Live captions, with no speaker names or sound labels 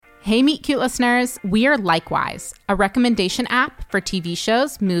Hey, Meet Cute listeners, we are Likewise, a recommendation app for TV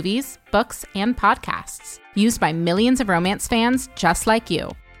shows, movies, books, and podcasts, used by millions of romance fans just like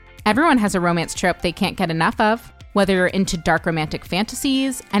you. Everyone has a romance trope they can't get enough of. Whether you're into dark romantic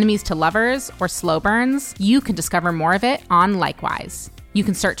fantasies, enemies to lovers, or slow burns, you can discover more of it on Likewise. You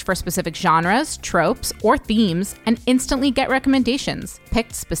can search for specific genres, tropes, or themes, and instantly get recommendations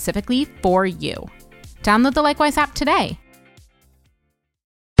picked specifically for you. Download the Likewise app today.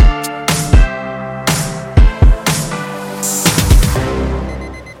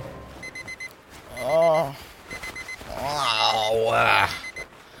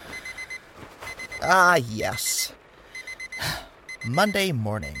 Yes. Monday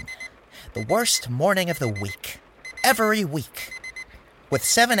morning. The worst morning of the week. Every week. With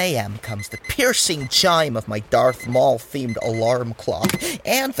 7 a.m. comes the piercing chime of my Darth Maul-themed alarm clock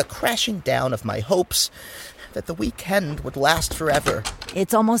and the crashing down of my hopes that the weekend would last forever.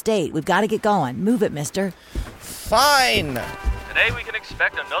 It's almost 8. We've got to get going. Move it, mister. Fine. Today we can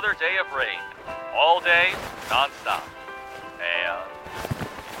expect another day of rain. All day, non-stop. And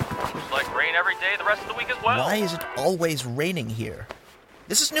looks like rain every day the rest of the week as well. Why is it always raining here?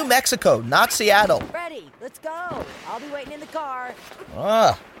 This is New Mexico, not Seattle. Ready, let's go. I'll be waiting in the car.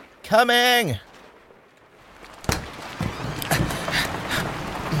 Coming.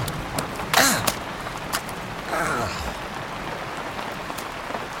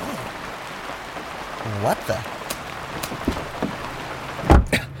 What the?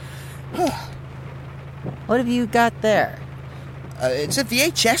 What have you got there? It's a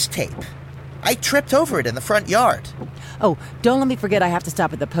VHS tape. I tripped over it in the front yard. Oh, don't let me forget I have to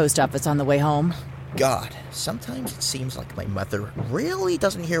stop at the post office on the way home. God, sometimes it seems like my mother really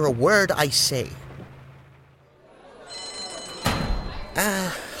doesn't hear a word I say.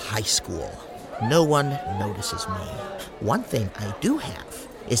 High school. No one notices me. One thing I do have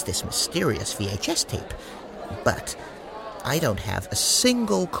is this mysterious VHS tape. But I don't have a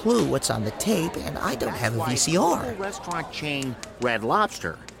single clue what's on the tape, and I don't have a VCR. The restaurant chain Red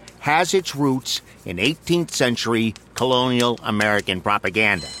Lobster has its roots in 18th century colonial American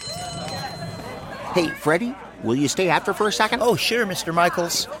propaganda. Hey, Freddie, will you stay after for a second? Oh, sure, Mr.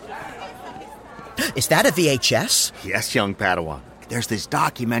 Michaels. Is that a VHS? Yes, young Padawan. There's this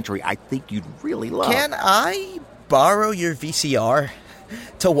documentary I think you'd really love. Can I borrow your VCR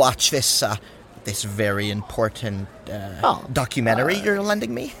to watch this very important documentary you're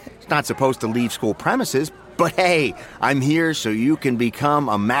lending me? It's not supposed to leave school premises, but hey, I'm here so you can become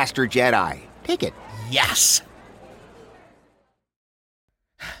a Master Jedi. Take it. Yes!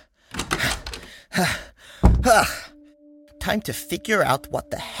 Time to figure out what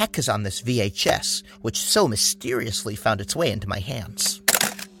the heck is on this VHS, which so mysteriously found its way into my hands.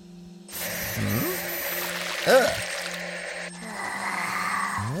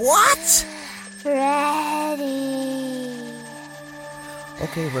 What? Freddy.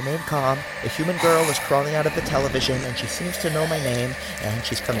 Okay, remain calm. A human girl is crawling out of the television, and she seems to know my name, and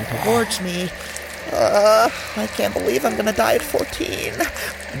she's coming towards me. I can't believe I'm gonna die at 14.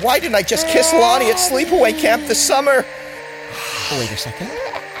 Why didn't I just kiss Lonnie at sleepaway camp this summer? Wait a second.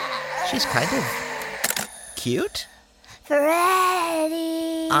 She's kind of cute.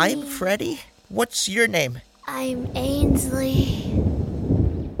 Freddy. I'm Freddy. What's your name? I'm Ainsley.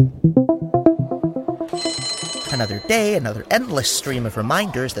 Another day, another endless stream of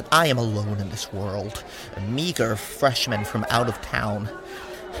reminders that I am alone in this world. A meager freshman from out of town.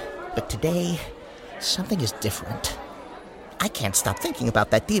 But today, something is different. I can't stop thinking about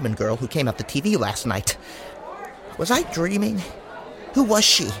that demon girl who came up the TV last night. Was I dreaming? Who was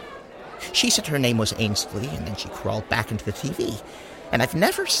she? She said her name was Ainsley, and then she crawled back into the TV. And I've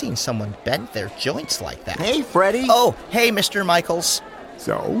never seen someone bend their joints like that. Hey, Freddie. Oh, hey, Mr. Michaels.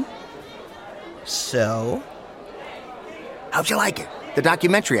 So? How'd you like it? The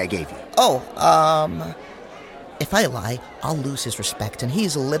documentary I gave you. If I lie, I'll lose his respect, and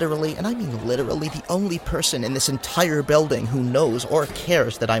he's literally, and I mean literally, the only person in this entire building who knows or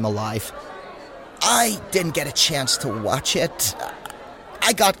cares that I'm alive. I didn't get a chance to watch it.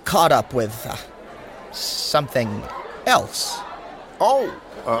 I got caught up with something else.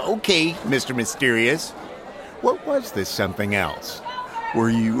 Okay, Mr. Mysterious. What was this something else? Were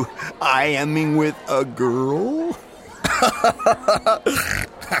you IMing with a girl?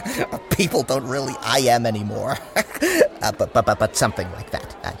 People don't really IM anymore. but something like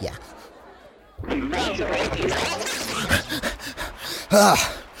that. Yeah.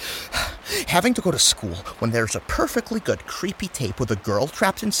 Having to go to school when there's a perfectly good creepy tape with a girl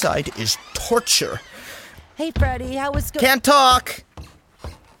trapped inside is torture. Hey, Freddie, how was school? Can't talk!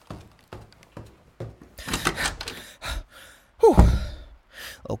 Whew.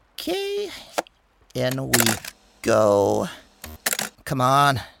 Okay, in we go. Come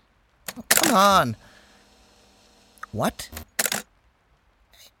on. Come on. What?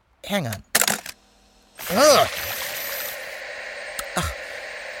 Hang on. Ugh.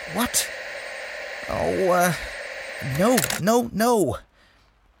 What? Oh, no.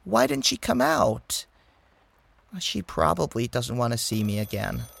 Why didn't she come out? She probably doesn't want to see me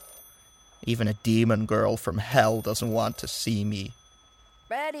again. Even a demon girl from hell doesn't want to see me.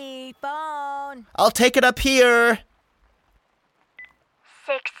 Ready, phone. I'll take it up here.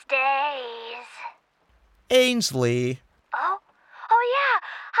 6 days. Ainsley. Oh yeah.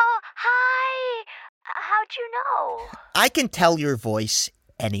 Hi. How'd you know? I can tell your voice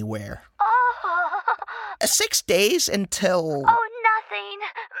anywhere. Oh. 6 days until... Oh, nothing.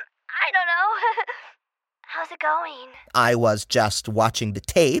 I don't know. How's it going? I was just watching the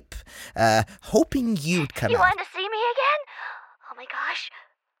tape, hoping you'd come You out. wanted to see me again? Oh my gosh.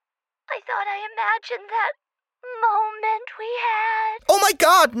 I thought I imagined that moment we had. Oh my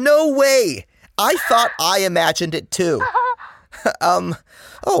God, no way! I thought I imagined it too.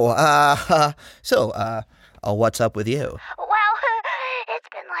 What's up with you? Well, it's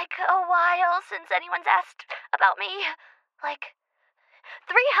been like a while since anyone's asked about me. Like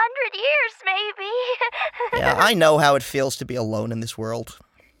 300 years, maybe. Yeah, I know how it feels to be alone in this world.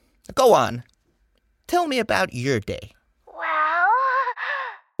 Go on. Tell me about your day. Well...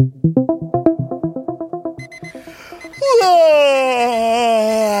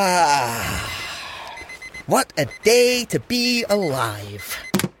 What a day to be alive.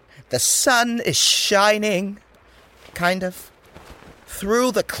 The sun is shining, kind of,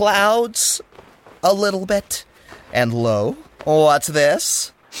 through the clouds a little bit. And lo, what's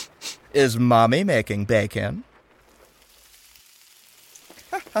this? Is Mommy making bacon?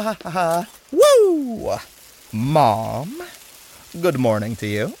 Woo! Mom, good morning to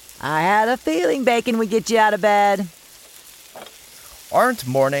you. I had a feeling bacon would get you out of bed. Aren't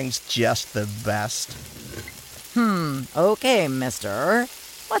mornings just the best? Okay, mister.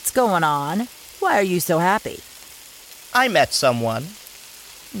 What's going on? Why are you so happy? I met someone.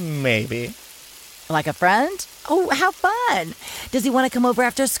 Maybe. Like a friend? Oh, how fun. Does he want to come over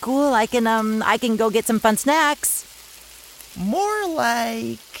after school? I can go get some fun snacks. More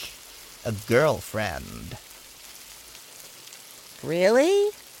like a girlfriend.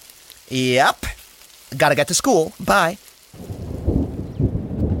 Really? Yep. Gotta get to school. Bye.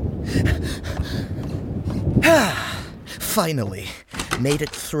 Finally, made it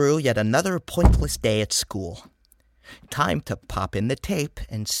through yet another pointless day at school. Time to pop in the tape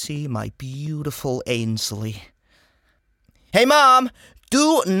and see my beautiful Ainsley. Hey, Mom,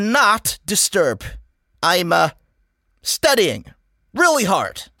 do not disturb. I'm, studying really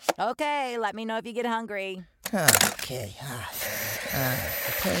hard. Okay, let me know if you get hungry. Okay.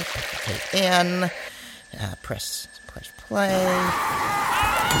 Put the tape in. Press play.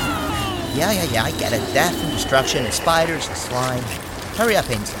 Yeah, I get it. Death and destruction and spiders and slime. Hurry up,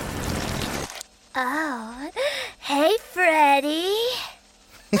 Ainsley. Oh, hey, Freddy.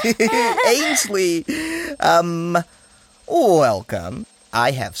 Ainsley, welcome.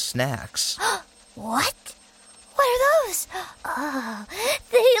 I have snacks. What? What are those? Oh,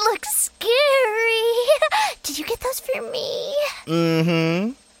 they look scary. Did you get those for me?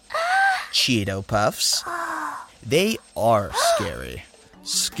 Mm-hmm. Cheeto Puffs. They are scary.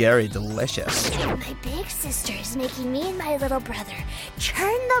 Scary delicious. My big sister is making me and my little brother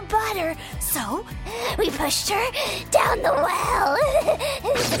churn the butter, so we pushed her down the well.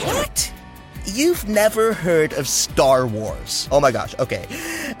 What? You've never heard of Star Wars? Oh my gosh, okay.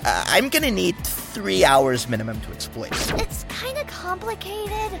 I'm gonna need 3 hours minimum to explain. It's kind of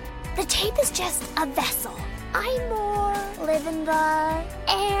complicated. The tape is just a vessel. I more live in the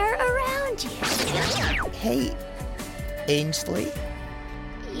air around you. Hey, Ainsley,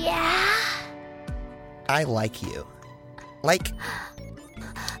 Yeah? I like you. I like you.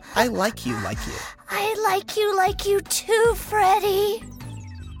 I like you too, Freddy.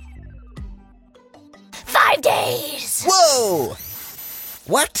 5 days! Whoa!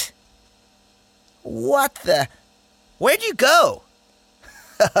 What? What the? Where'd you go?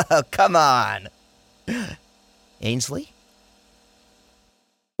 Come on. Ainsley?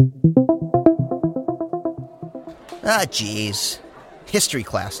 Jeez. History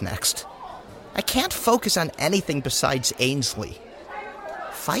class next. I can't focus on anything besides Ainsley.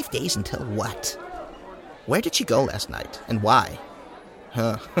 5 days until what? Where did she go last night, and why?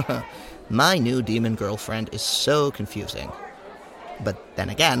 My new demon girlfriend is so confusing. But then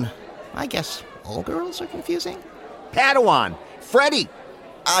again, I guess all girls are confusing? Padawan, Freddy.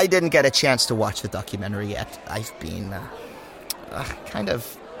 I didn't get a chance to watch the documentary yet. I've been, kind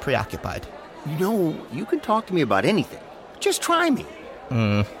of preoccupied. You know, you can talk to me about anything. Just try me.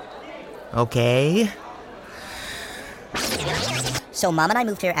 Okay. So Mom and I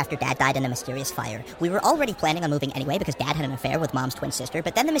moved here after Dad died in a mysterious fire. We were already planning on moving anyway because Dad had an affair with Mom's twin sister,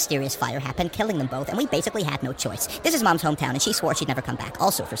 but then the mysterious fire happened, killing them both, and we basically had no choice. This is Mom's hometown, and she swore she'd never come back,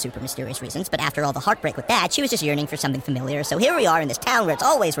 also for super mysterious reasons, but after all the heartbreak with Dad, she was just yearning for something familiar, so here we are in this town where it's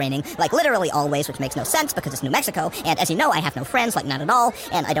always raining, like literally always, which makes no sense because it's New Mexico, and as you know, I have no friends, like not at all,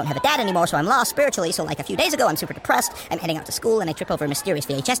 and I don't have a dad anymore, so I'm lost spiritually, so like a few days ago, I'm super depressed, I'm heading out to school, and I trip over a mysterious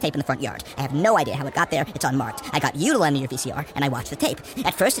VHS tape in the front yard. I have no idea how it got there, it's unmarked. I got you to lend me your VCR, and I watched the tape.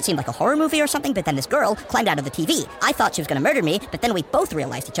 At first, it seemed like a horror movie or something, but then this girl climbed out of the TV. I thought she was gonna murder me, but then we both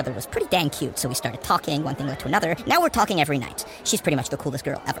realized each other was pretty dang cute, so we started talking, one thing led to another. Now we're talking every night. She's pretty much the coolest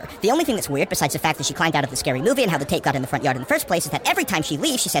girl ever. The only thing that's weird, besides the fact that she climbed out of the scary movie and how the tape got in the front yard in the first place, is that every time she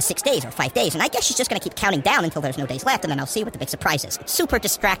leaves, she says 6 days or 5 days, and I guess she's just gonna keep counting down until there's no days left, and then I'll see what the big surprise is. It's super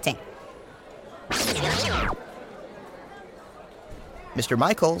distracting. Mr.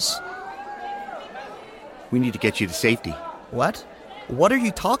 Michaels? We need to get you to safety. What? What are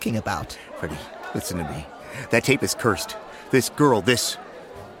you talking about? Freddie, listen to me. That tape is cursed. This girl, this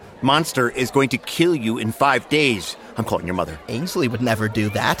monster is going to kill you in 5 days. I'm calling your mother. Ainsley would never do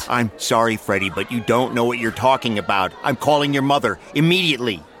that. I'm sorry, Freddie, but you don't know what you're talking about. I'm calling your mother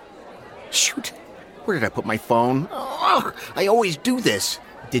immediately. Shoot. Where did I put my phone? Oh, I always do this.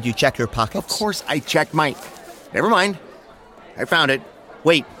 Did you check your pockets? Of course I checked my... Never mind. I found it.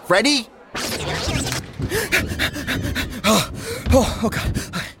 Wait, Freddie? Oh, God.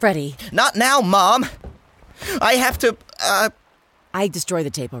 Freddie, Not now, Mom. I have to, I destroyed the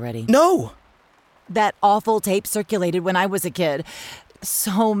tape already. No. That awful tape circulated when I was a kid.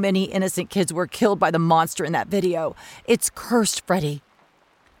 So many innocent kids were killed by the monster in that video. It's cursed, Freddie.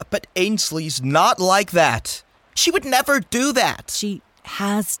 But Ainsley's not like that. She would never do that. She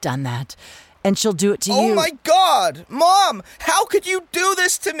has done that, and she'll do it to you. Oh, my God. Mom, how could you do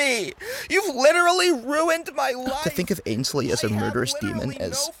this to me? You've literally ruined my life. To think of Ainsley as a murderous demon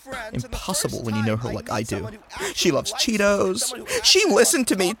is impossible when you know her like I do. She loves Cheetos. She listened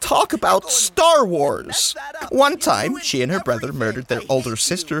to me talk about Star Wars. One time, she and her brother murdered their older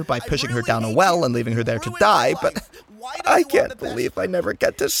sister by pushing her down a well and leaving her there to die, but I can't believe I never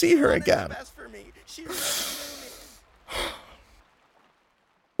get to see her again.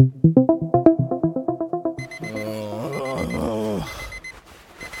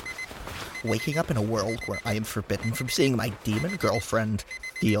 Waking up in a world where I am forbidden from seeing my demon girlfriend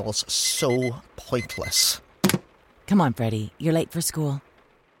feels so pointless. Come on, Freddie. You're late for school.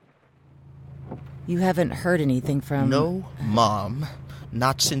 You haven't heard anything from... No, Mom.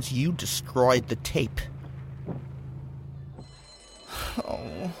 Not since you destroyed the tape.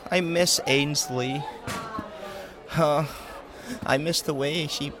 Oh, I miss Ainsley. I miss the way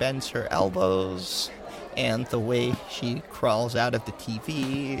she bends her elbows and the way she crawls out of the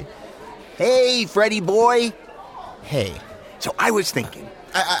TV. Hey, Freddie boy. Hey. So I was thinking.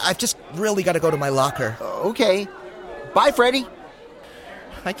 I've just really got to go to my locker. Okay. Bye, Freddie.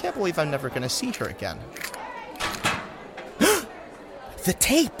 I can't believe I'm never going to see her again. The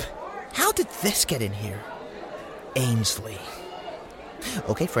tape! How did this get in here? Ainsley.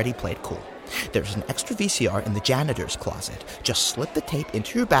 Okay, Freddie, play it cool. There's an extra VCR in the janitor's closet. Just slip the tape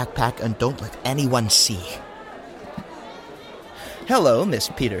into your backpack and don't let anyone see. Hello, Miss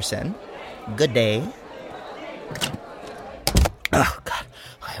Peterson. Good day. Oh, God.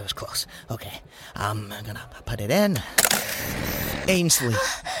 I was close. Okay. I'm gonna put it in. Ainsley.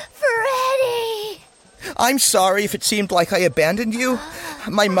 Freddie! I'm sorry if it seemed like I abandoned you.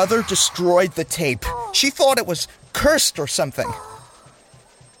 My mother destroyed the tape. She thought it was cursed or something.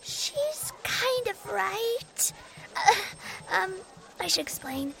 She's kind of right. I should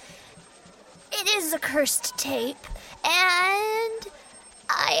explain. It is a cursed tape, and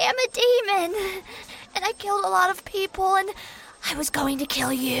I am a demon, and I killed a lot of people, and I was going to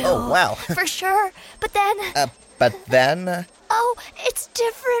kill you. Oh, wow. For sure, but then... Oh, it's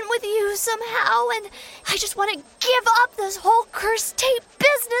different with you somehow, and I just want to give up this whole cursed tape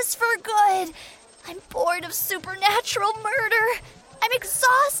business for good. I'm bored of supernatural murder. I'm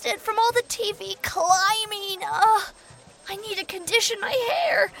exhausted from all the TV climbing. I need to condition my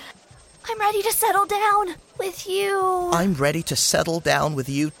hair. I'm ready to settle down with you. I'm ready to settle down with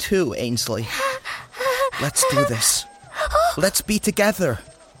you too, Ainsley. Let's do this. Let's be together.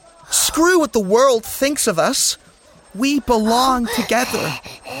 Screw what the world thinks of us. We belong together.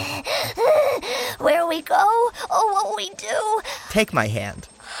 Where we go, what we do. Take my hand.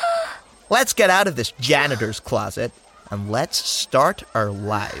 Let's get out of this janitor's closet and let's start our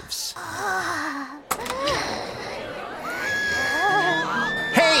lives.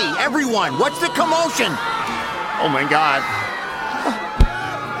 Hey, everyone? What's the commotion? Oh, my God.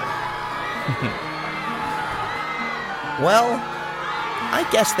 Well, I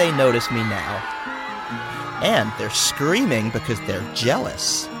guess they notice me now. And they're screaming because they're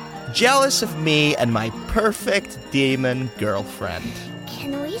jealous. Jealous of me and my perfect demon girlfriend.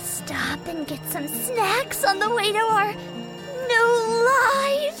 Can we stop and get some snacks on the way to our new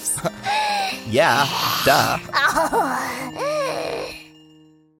lives? Yeah, duh.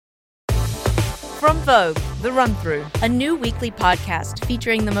 From Vogue, The Run-Through, a new weekly podcast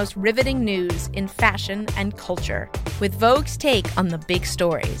featuring the most riveting news in fashion and culture, with Vogue's take on the big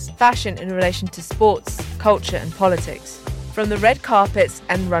stories. Fashion in relation to sports, culture and politics. From the red carpets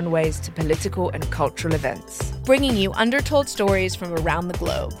and runways to political and cultural events. Bringing you undertold stories from around the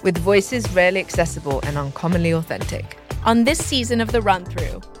globe. With voices rarely accessible and uncommonly authentic. On this season of The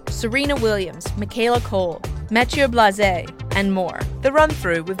Run-Through, Serena Williams, Michaela Cole, Mathieu Blasé, and more. The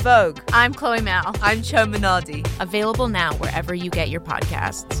Run-Through with Vogue. I'm Chloe Mao. I'm Cho Minardi. Available now wherever you get your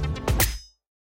podcasts.